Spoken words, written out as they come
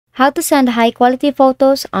How to send high quality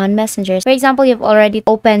photos on Messenger. For example, you've already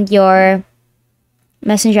opened your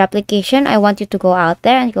Messenger application. I want you to go out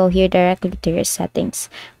there and go here directly to your settings.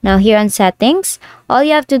 Now here on settings, all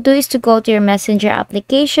you have to do is to go to your Messenger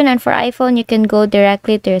application, and for iPhone, you can go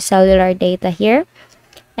directly to your cellular data here,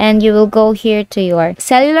 and you will go here to your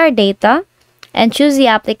cellular data and choose the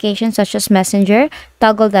application such as Messenger.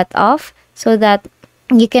 Toggle that off so that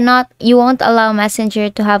you won't allow Messenger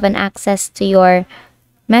to have an access to your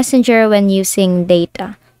Messenger when using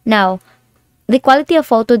data. Now, the quality of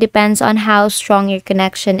photo depends on how strong your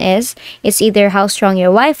connection is. It's either how strong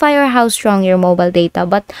your Wi-Fi or how strong your mobile data.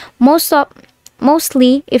 But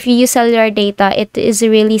mostly, if you use cellular data, it is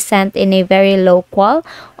really sent in a very low qual.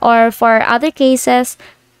 Or for other cases,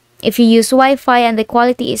 if you use Wi-Fi and the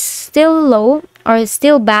quality is still low or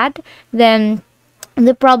still bad, then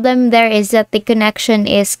the problem there is that the connection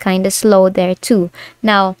is kind of slow there too.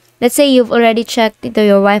 Now, let's say you've already checked that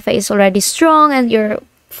your Wi-Fi is already strong and your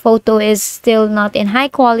photo is still not in high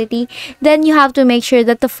quality, then you have to make sure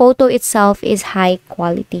that the photo itself is high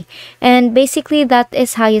quality. And basically, that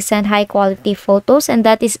is how you send high quality photos, and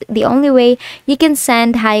that is the only way you can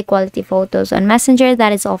send high quality photos on Messenger.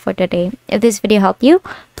 That is all for today. If this video helped you,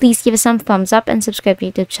 please give us some thumbs up and subscribe to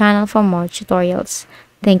our YouTube channel for more tutorials.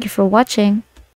 Thank you for watching.